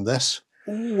wasn't from this.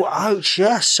 Ooh, ouch,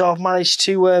 yes. So I've managed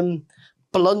to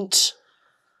blunt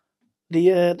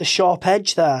the sharp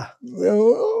edge there.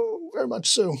 Oh, very much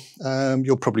so.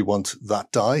 You'll probably want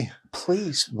that die.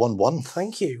 Please. 1-1.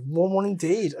 Thank you. 1-1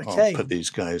 indeed. Okay. I'll put these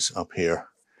guys up here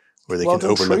where they Well can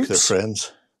done, overlook troops. their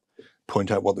friends, point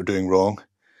out what they're doing wrong.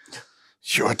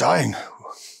 You're dying.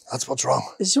 That's what's wrong.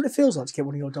 Is this what it feels like to get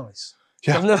one of your dice?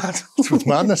 Yeah. I've never had... It's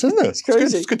madness, isn't it? It's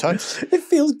crazy. It's good times. It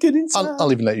feels good inside.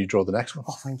 I'll even let you draw the next one.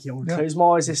 Oh, thank you. I'm going to close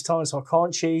my eyes this time so I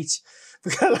can't cheat.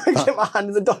 Because I get my hand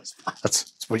in the dice bag. That's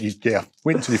what you, yeah.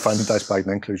 Wait until you find the dice bag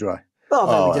and then close your eye.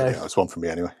 Oh, there we go. Yeah, it's one for me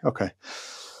anyway. Okay. I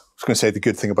was going to say the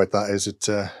good thing about that is it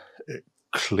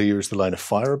clears the line of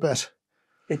fire a bit.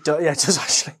 It does, yeah, it does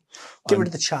actually. Get rid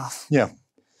of the chaff. Yeah.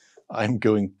 I'm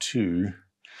going to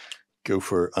go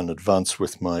for an advance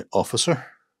with my officer.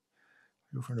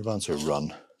 Go for an advance or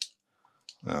run?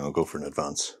 No, I'll go for an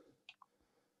advance.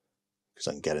 Because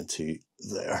I can get into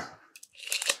there.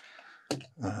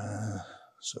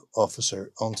 So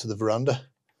officer onto the veranda.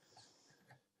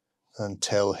 And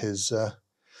tell his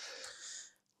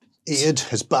aide,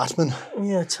 his batman,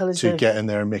 tell his to get in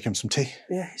there and make him some tea.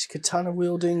 Yeah, his katana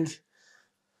wielding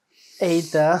aide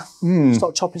there.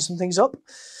 Start chopping some things up.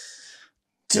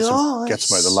 Gets him out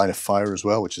of the line of fire as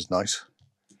well, which is nice.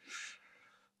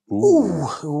 Ooh.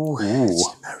 It's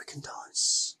an American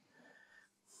dice.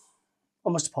 I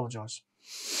must apologise.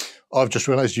 I've just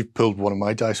realised you've pulled one of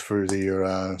my dice for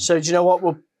the... So do you know what? Do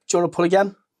you want to pull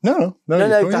again? No.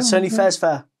 That's only fair's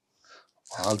fair.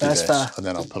 I'll do this, and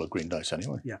then I'll pull a green dice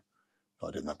anyway. Yeah. No,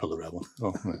 I didn't. I pulled a red one.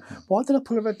 Oh, no. Why did I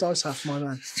pull a red dice out for my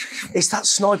man? It's that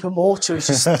sniper mortar. It's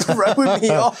just throwing me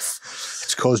off.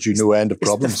 It's caused you no end of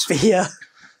problems. It's the fear.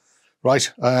 Right.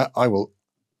 I will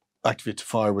activate the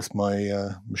fire with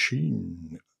my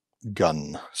machine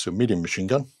gun. So medium machine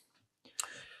gun.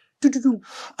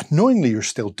 Annoyingly, you're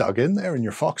still dug in there in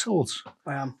your foxholes.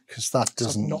 I am. Because that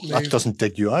doesn't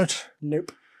dig you out.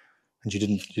 Nope. And you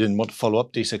didn't want to follow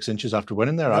up D6 inches after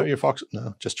winning there out of your fox?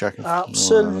 No, just checking.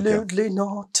 Absolutely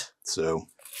not. So,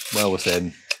 well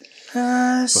within.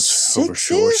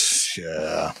 Sixes?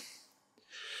 Yeah.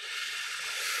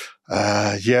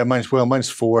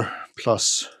 Mine's 4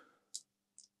 plus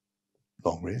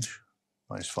long range.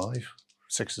 Minus 5.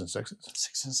 6s and 6s.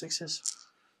 6s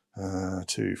and 6s.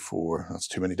 2, 4. That's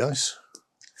too many dice.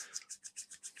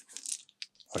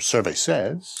 Our survey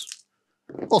says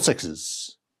all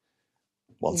 6s.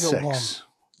 1 6. 1.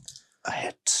 A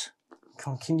hit.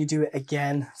 Come on, can you do it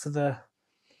again for the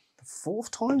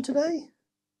 4th time today?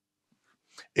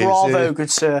 Bravo, good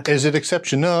sir. Is it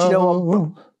exceptional? Do you know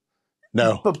what?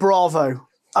 No. But bravo.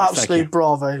 Absolute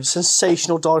bravo.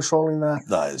 Sensational dice rolling there.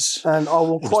 That is. And I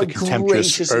will quite the contemptuous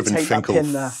graciously Irvin take that Finkel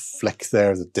pin there. flick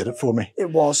there that did it for me.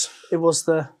 It was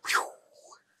the...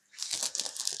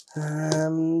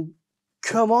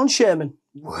 come on, Sherman.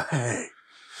 Way.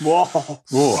 Whoa.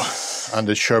 Whoa. And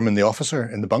is Sherman the officer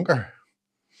in the bunker?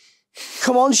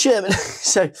 Come on, Sherman.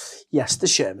 So, yes, the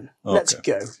Sherman. Okay. Let's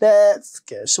go. Let's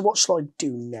go. So what shall I do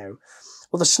now?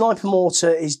 Well, the sniper mortar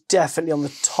is definitely on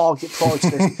the target priority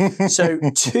list. So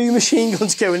 2 machine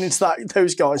guns going into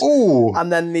those guys. Ooh.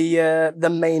 And then the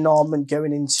main armament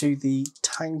going into the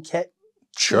tankette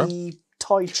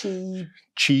Tai Chi.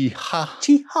 Chi-ha.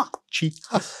 Chi-ha.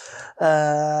 Chi-ha.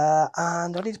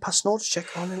 And I need to pass an order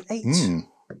check on an 8,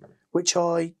 which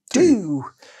I do.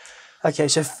 Okay,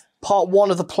 so part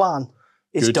 1 of the plan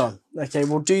is done. Okay,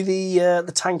 we'll do the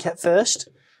tankette first.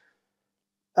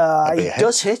 He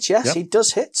does hit, yes, he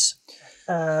does hit.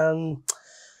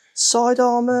 Side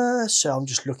armor, so I'm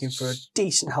just looking for a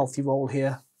decent, healthy roll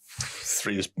here.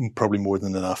 3 is probably more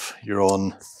than enough. You're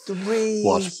on 3,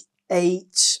 what?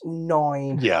 8,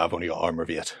 9. Yeah, I've only got armor of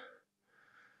 8.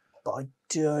 But I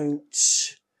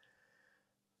don't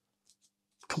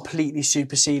completely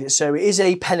supersede it. So it is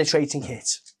a penetrating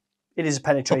hit. It is a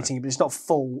penetrating hit, but it's not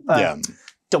full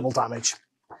double damage.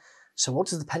 So what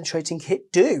does the penetrating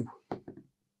hit do?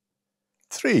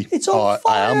 3. It's on fire.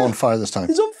 I am on fire this time.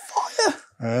 It's on fire.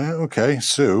 Okay,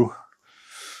 so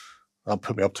that'll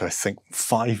put me up to, I think,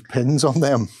 5 pins on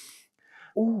them.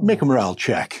 Ooh. Make a morale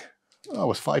check. Oh,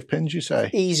 with 5 pins, you say?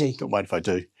 Easy. Don't mind if I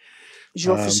do. Is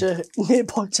your officer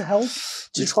nearby to help?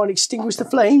 To try and extinguish the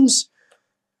flames?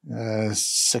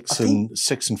 6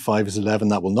 and 5 is 11.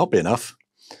 That will not be enough.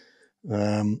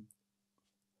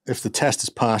 If the test is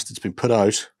passed, it's been put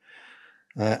out.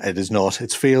 It is not.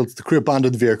 It's failed. The crew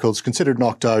abandoned the vehicles, considered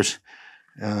knocked out.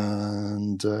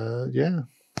 And yeah.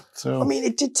 So I mean,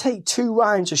 it did take 2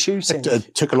 rounds of shooting.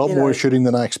 It took a lot more shooting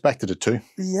than I expected it to.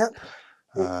 Yep.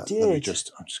 It did.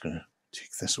 I'm just going to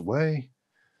take this away.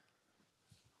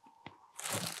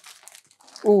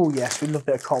 Oh, yes, we love a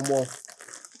bit of cotton wool.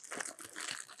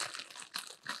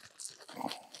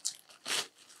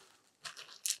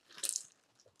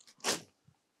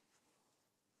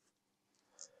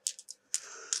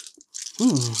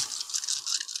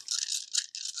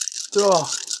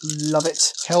 Oh, love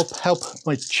it. Help,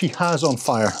 my Chi-ha's on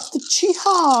fire. The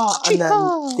Chi-ha! And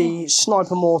then the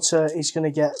sniper mortar is going to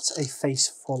get a face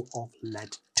full of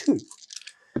lead too.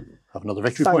 Have another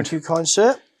victory point. Thank you, kind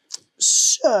sir.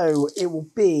 So it will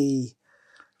be,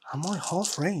 am I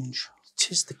half range?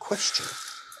 'Tis the question.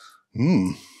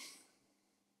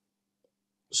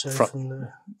 So from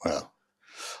the... Well,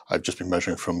 I've just been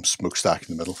measuring from smokestack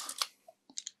in the middle.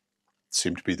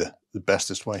 Seemed to be the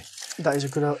bestest way. That is a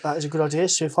good idea.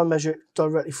 So if I measure it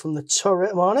directly from the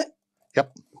turret, am I on it?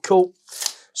 Yep. Cool.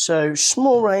 So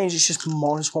small range is just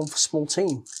 -1 for small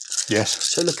team. Yes.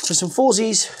 So looking for some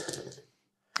 4s.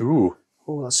 Ooh.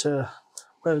 Oh, that's where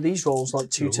are these rolls like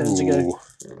 2 turns ago?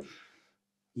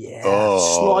 Yeah. Oh.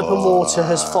 Sniper mortar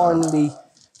has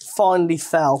finally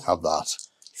fell. Have that.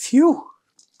 Phew.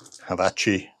 Have that,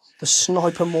 Chi. The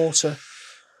sniper mortar.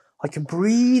 I can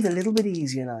breathe a little bit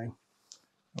easier now.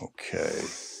 Okay.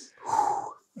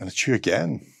 And it's you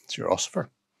again. It's your Ossifer.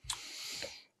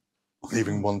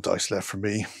 Leaving 1 dice left for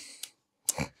me.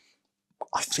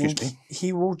 I think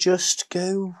he will just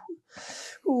go...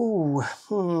 Ooh.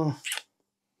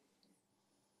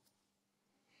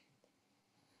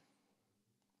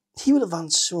 He will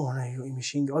advance... Oh, no, you've got your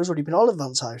machine gun. He's already been... I'll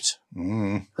advance out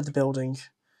of the building.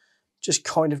 Just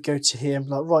kind of go to here and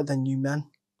be like, right then, you men.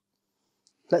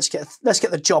 Let's get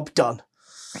the job done.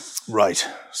 Right.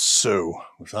 So,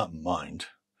 with that in mind...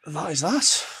 That is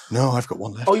that. No, I've got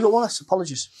 1 left. Oh, you got 1 left.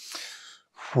 Apologies.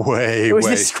 Way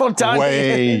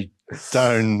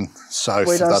down south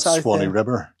of that Swanee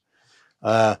River.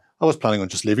 I was planning on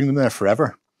just leaving them there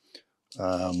forever.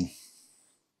 You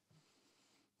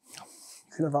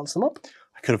can advance them up.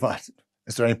 I could have.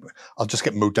 Is there any? I'll just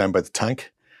get mowed down by the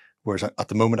tank. Whereas at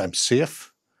the moment I'm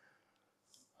safe.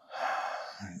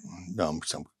 No, I'm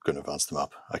going to advance them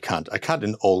up. I can't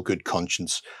in all good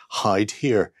conscience hide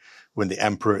here when the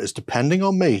Emperor is depending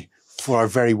on me for our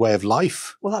very way of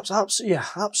life. Well,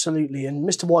 absolutely. And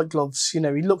Mr. White Gloves, he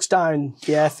looks down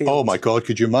the airfield. Oh my God,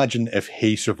 could you imagine if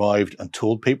he survived and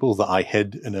told people that I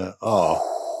hid in a...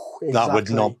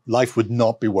 Exactly. Life would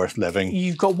not be worth living.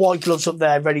 You've got White Gloves up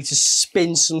there ready to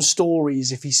spin some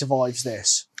stories if he survives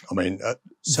this. I mean,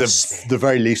 the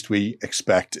very least we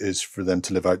expect is for them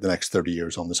to live out the next 30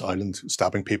 years on this island,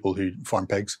 stabbing people who farm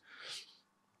pigs.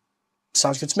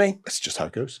 Sounds good to me. That's just how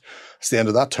it goes. It's the end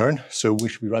of that turn, so we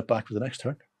should be right back for the next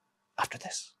turn after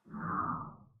this.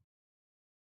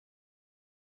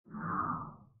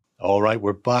 All right,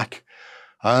 we're back.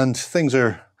 And things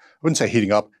are, I wouldn't say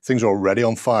heating up, things are already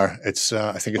on fire. It's,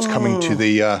 I think it's coming to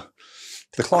the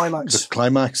climax. The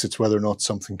climax. It's whether or not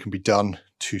something can be done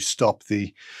to stop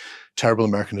the terrible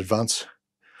American advance.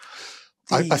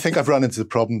 I think I've run into the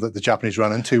problem that the Japanese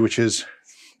run into, which is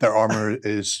their armor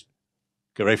is...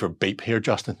 Get ready for a beep here,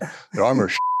 Justin. Their armor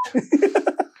is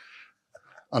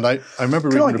And I remember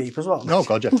reading... Can I beep as well? No,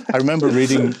 God, yeah. I remember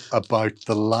reading about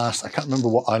the last... I can't remember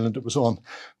what island it was on,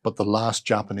 but the last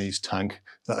Japanese tank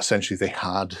that essentially they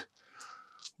had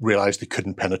realized they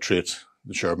couldn't penetrate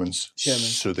the Shermans.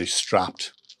 So they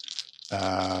strapped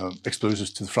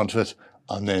explosives to the front of it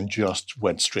and then just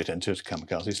went straight into it,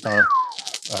 kamikaze style.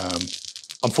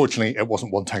 Unfortunately, it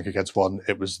wasn't one tank against one.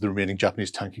 It was the remaining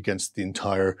Japanese tank against the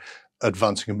entire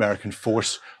advancing American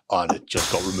force, and it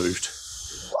just got removed.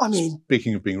 I mean,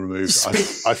 speaking of being removed,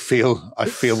 I feel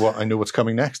what I know what's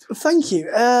coming next. Thank you.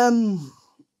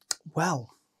 Well.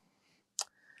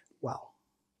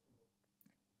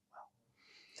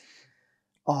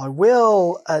 I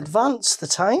will advance the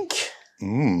tank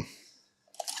 9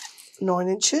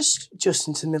 inches just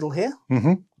into the middle here,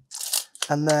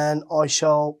 and then I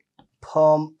shall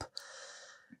pump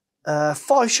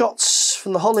 5 shots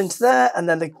from the hull into there, and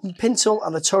then the pintle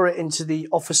and the turret into the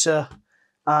officer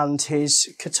and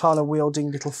his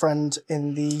katana-wielding little friend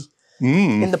in the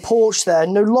porch there.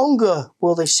 No longer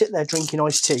will they sit there drinking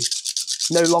iced tea.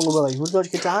 No longer will they. Would you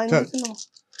like to go down?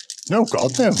 No,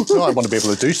 God, no. No, I want to be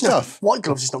able to do stuff. White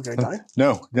gloves is not going down.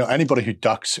 No. Anybody who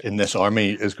ducks in this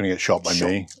army is going to get shot by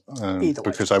me.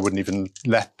 Because I wouldn't even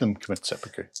let them commit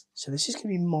seppuku. So this is going to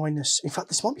be minus... In fact,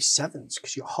 this might be 7s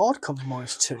because you're hardcover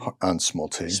 -2. And small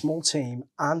team. Small team,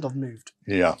 and I've moved.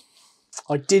 Yeah.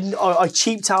 I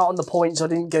cheaped out on the points. I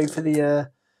didn't go for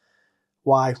the...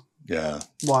 Why? Yeah.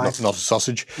 Why? Not a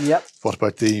sausage. Yep. What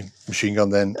about the machine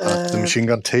gun then? The machine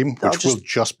gun team, which will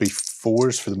just be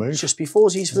 4s for the move. Just be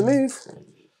 4s for the move.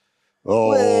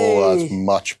 Oh, that's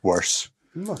much worse.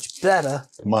 Much better.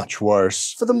 Much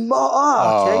worse. For the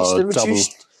okay, so the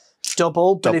reduced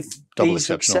double, but if these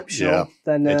are exceptional,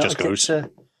 then it just goes. I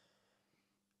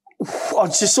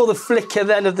just saw the flicker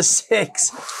then of the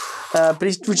 6. But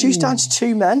he's reduced down to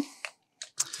 2 men.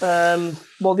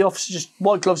 Well, the officer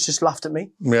White Gloves just laughed at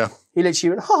me. Yeah. He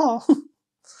literally went, ha!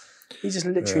 He just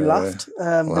literally laughed.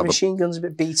 The machine gun's a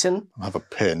bit beaten. I'll have a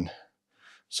pin.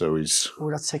 So he's...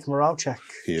 We'll have to take a morale check.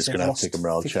 He is going to have to take a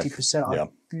morale 50%. check. 50%. I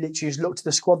literally just looked at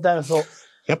the squad there and thought,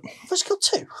 yep. I've just got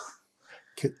 2.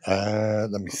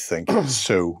 Let me think.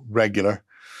 So, regular.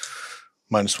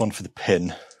 -1 for the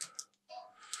pin.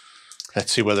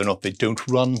 Let's see whether or not they don't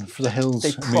run for the hills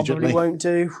immediately. They probably won't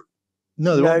do.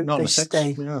 No, they won't. Not in the 6.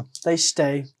 Stay. Yeah. They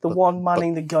stay. The one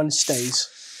manning the gun stays.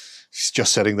 He's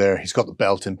just sitting there. He's got the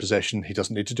belt in possession. He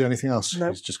doesn't need to do anything else.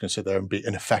 Nope. He's just going to sit there and be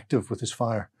ineffective with his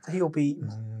fire. He'll be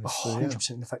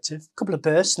 100% ineffective. A couple of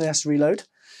bursts and he has to reload.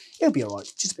 He'll be all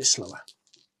right. Just a bit slower.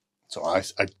 So I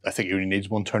think he only needs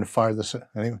 1 turn of fire this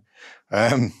anyway.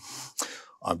 I'm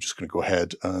just going to go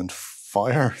ahead and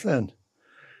fire then.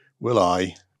 Will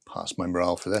I pass my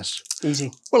morale for this?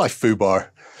 Easy. Will I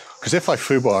foobar? Because if I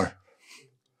foobar,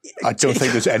 I don't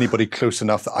think there's anybody close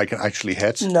enough that I can actually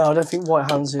hit. No, I don't think White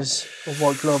Hands is, or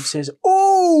White Gloves is.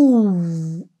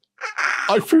 Oh!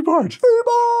 I foobarred.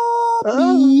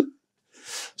 Foobar!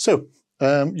 So,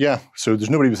 so there's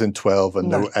nobody within 12 and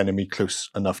no enemy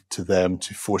close enough to them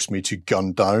to force me to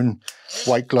gun down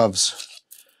White Gloves.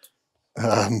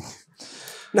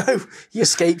 No, he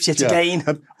escapes yet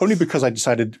again. Only because I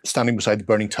decided standing beside the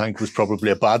burning tank was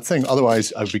probably a bad thing.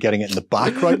 Otherwise, I would be getting it in the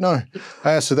back right now.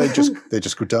 So they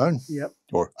just go down. Yep.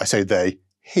 Or I say they,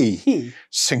 he,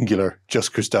 singular,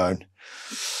 just goes down.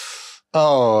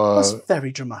 Oh, that's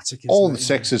very dramatic. Isn't all it? the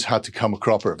 6s had to come a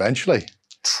cropper eventually.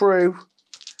 True.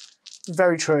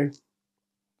 Very true.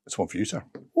 That's one for you, sir.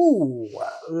 Ooh,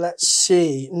 let's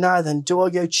see. Now then, do I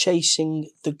go chasing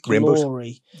the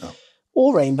glory? No.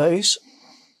 Or rainbows?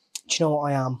 Do you know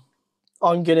what I am?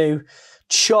 I'm going to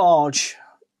charge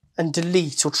and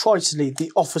delete, or try to delete,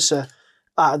 the officer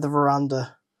out of the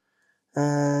veranda.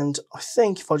 And I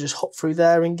think if I just hop through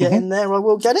there and get in there, I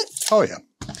will get it. Oh, yeah.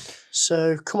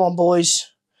 So, come on,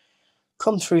 boys.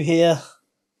 Come through here.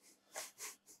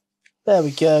 There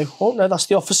we go. Oh, no, that's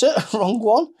the officer. Wrong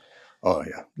one. Oh,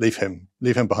 yeah. Leave him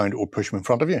behind or push him in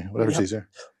front of you. Whatever's easier.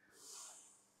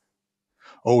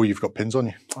 Oh, you've got pins on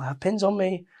you. I have pins on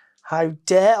me. How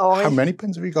dare I? How many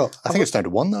pins have you got? I think it's down to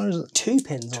 1 now, is it? 2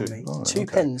 pins on me. Oh, 2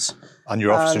 pins. And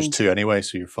your officer's 2 anyway,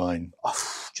 so you're fine. Oh,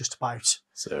 just about.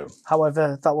 So,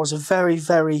 however, that was a very,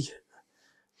 very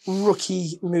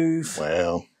rookie move.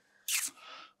 Well,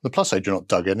 the plus side, you're not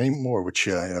dug in anymore, which,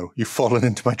 you've fallen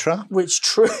into my trap. Which,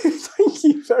 true. Thank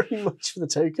you very much for the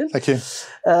token. Thank you.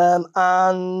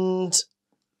 And,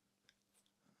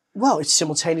 well, it's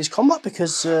simultaneous combat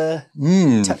because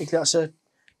technically that's a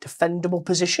defendable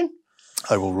position.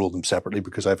 I will roll them separately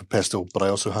because I have a pistol, but I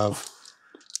also have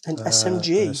an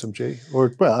SMG. An SMG.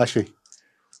 Or, well, actually,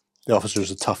 the officer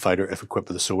is a tough fighter if equipped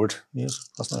with a sword. Yes,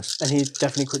 that's nice. And he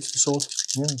definitely equipped with a sword.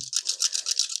 Yeah.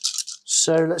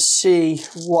 So let's see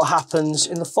what happens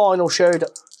in the final showdown.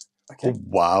 Okay. Oh,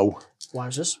 wow.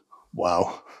 Wowzers.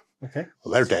 Wow. Okay.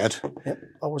 Well, they're dead. Yep.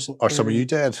 I wasn't. Are some of you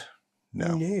dead?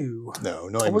 No. No. No,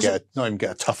 not even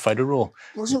get a tough fighter roll.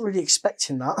 Wasn't really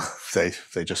expecting that.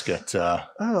 They just get,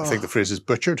 I think the phrase is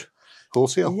butchered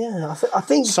wholesale. Yeah, I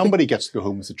think... Somebody gets to go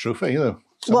home with a trophy, you know.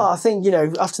 Well, I think, you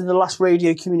know, after the last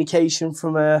radio communication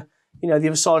from, you know, the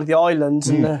other side of the island,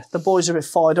 and the boys are a bit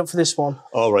fired up for this one.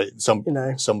 All right. You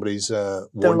know, somebody's they're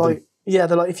warned like, them. yeah,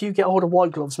 they're like, if you get hold of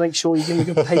white gloves, make sure you give me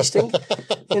a good pasting.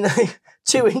 You know,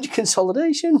 2-inch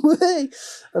consolidation.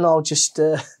 And I'll just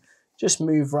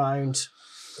move round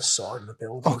the side of the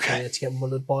building here to get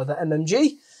mullered by the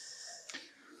MMG.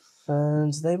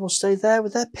 And they will stay there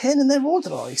with their pin and their order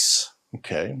dice.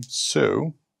 Okay,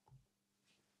 so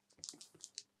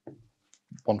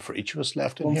one for each of us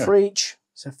left in here. One for each,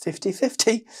 so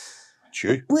 50-50.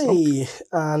 Sure.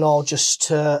 And I'll just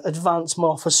advance my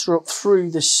officer up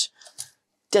through this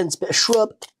dense bit of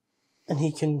shrub, and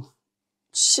he can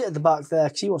sit at the back there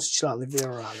because he wants to chill out the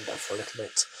veranda for a little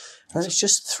bit. And it's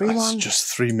just 3 men. It's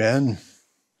just 3 men.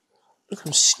 Look at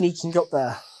them sneaking up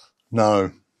there.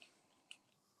 No.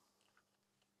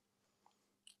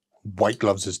 White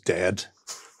Gloves is dead.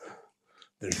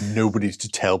 There's nobody to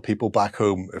tell people back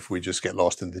home if we just get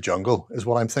lost in the jungle, is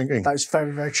what I'm thinking. That was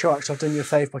very, very true. Actually, I've done you a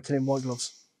favour by killing White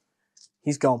Gloves.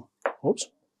 He's gone. Oops.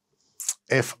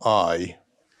 If I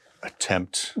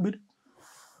attempt...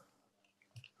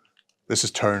 This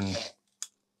is turn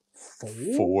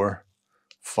 4,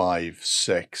 5,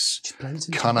 6.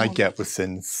 Can I get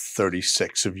within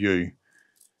 36 of you?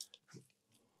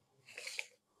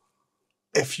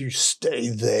 If you stay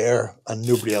there and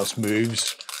nobody else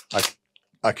moves,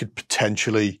 I could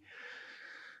potentially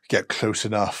get close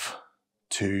enough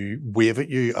to wave at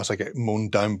you as I get mown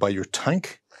down by your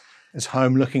tank, is how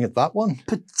I'm looking at that one.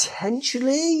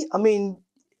 Potentially. I mean,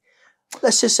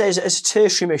 let's just say as a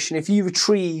tertiary mission, if you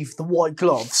retrieve the White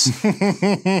Gloves...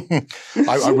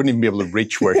 I wouldn't even be able to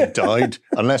reach where he died,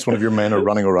 unless one of your men are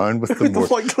running around with them, the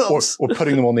White Gloves. Or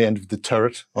putting them on the end of the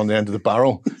turret, on the end of the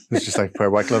barrel. It's just like a pair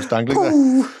of White Gloves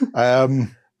dangling there.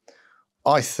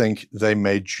 I think they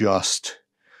may just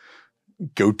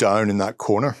go down in that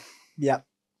corner. Yeah.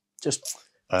 Just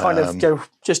kind of go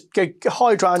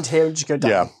hide around here and just go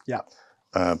down. Yeah.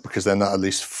 Because then that at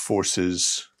least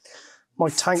forces... My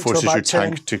tank forces to about your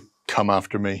tank to come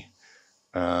after me,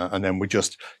 and then we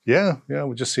just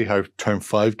we'll just see how turn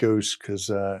 5 goes,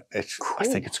 because I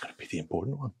think it's going to be the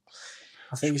important one.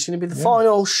 I think it's going to be the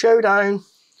final showdown.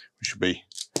 We should be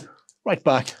right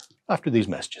back after these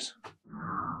messages.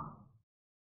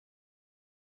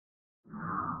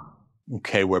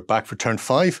 Okay, we're back for turn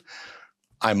 5.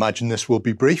 I imagine this will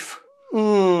be brief.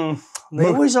 They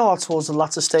always are towards the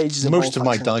latter stages of most of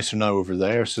my dice are now over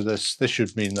there, so this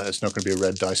should mean that it's not going to be a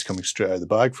red dice coming straight out of the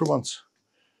bag for once.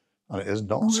 And it is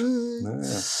not. Yeah.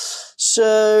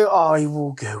 So I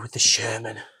will go with the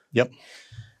Sherman. Yep.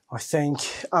 I think.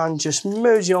 And just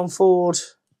mosey on forward.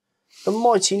 The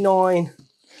Mighty 9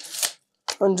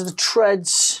 under the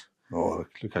treads. Oh,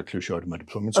 look how close you are to my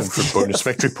deployment zone for a bonus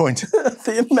victory point.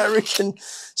 The American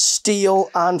steel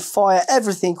and fire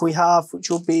everything we have, which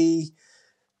will be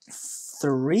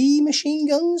 3 machine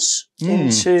guns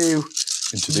into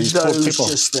these those 4 people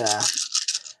just there.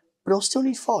 But I'll still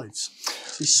need 5s.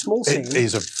 It's a small team. It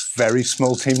is a very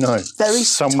small team now. Very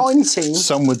tiny team.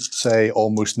 Some would say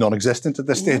almost non-existent at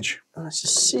this stage. Let's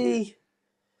just see.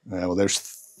 Well, there's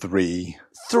 3.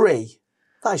 3.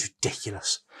 That is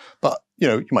ridiculous. But you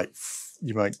know, you might.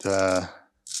 I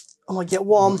might get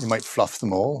 1. You might fluff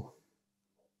them all.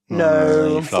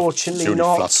 No, unfortunately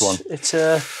not. One. It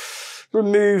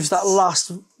removes that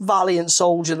last valiant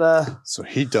soldier there. So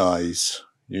he dies.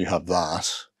 You have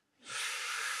that.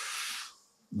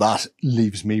 That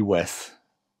leaves me with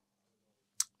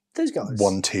those guys.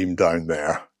 1 team down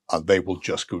there, and they will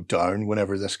just go down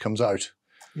whenever this comes out.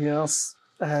 Yes,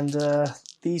 and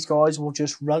these guys will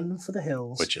just run for the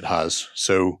hills. Which it has.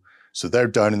 So they're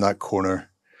down in that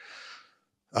corner,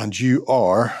 and you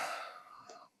are.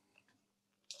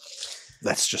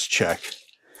 Let's just check.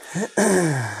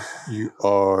 You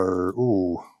are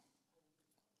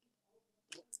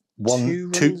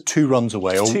two runs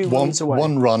away.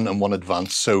 One run and 1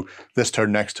 advance. So this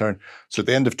turn, next turn. So at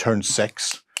the end of turn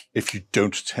 6, if you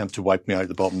don't attempt to wipe me out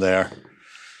the bottom there.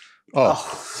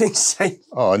 Insane.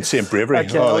 Oh, insane bravery.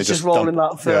 Okay, I was just rolling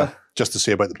that for just to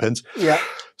see about the pins. Yeah.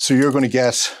 So you're going to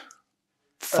get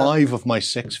 5 of my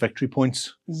 6 victory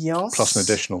points. Yes. Plus an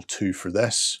additional 2 for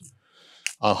this.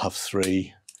 I'll have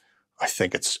 3. I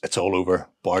think it's all over,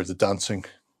 bar the dancing.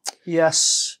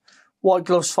 Yes. White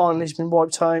Gloves finally has been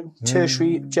wiped out.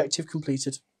 Tertiary objective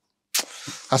completed.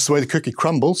 That's the way the cookie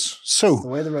crumbles. So the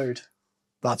way of the road.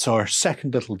 That's our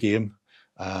second little game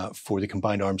for the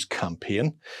Combined Arms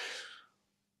campaign.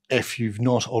 If you've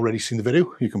not already seen the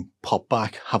video, you can pop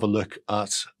back, have a look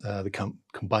at the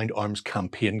Combined Arms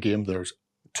campaign game. There's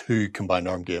 2 Combined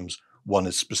Arms games. One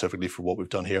is specifically for what we've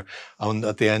done here. And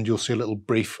at the end, you'll see a little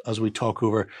brief as we talk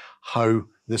over how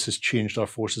this has changed our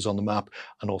forces on the map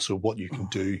and also what you can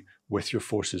do with your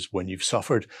forces when you've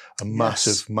suffered a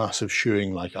massive, massive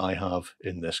shoeing like I have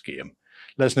in this game.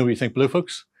 Let us know what you think below,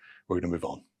 folks. We're going to move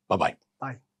on. Bye-bye.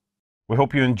 Bye. We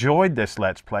hope you enjoyed this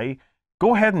Let's Play.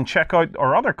 Go ahead and check out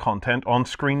our other content on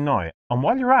screen now. And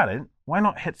while you're at it, why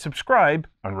not hit subscribe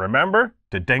and remember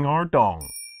to ding our dong.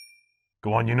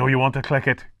 Go on, you know you want to click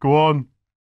it. Go on.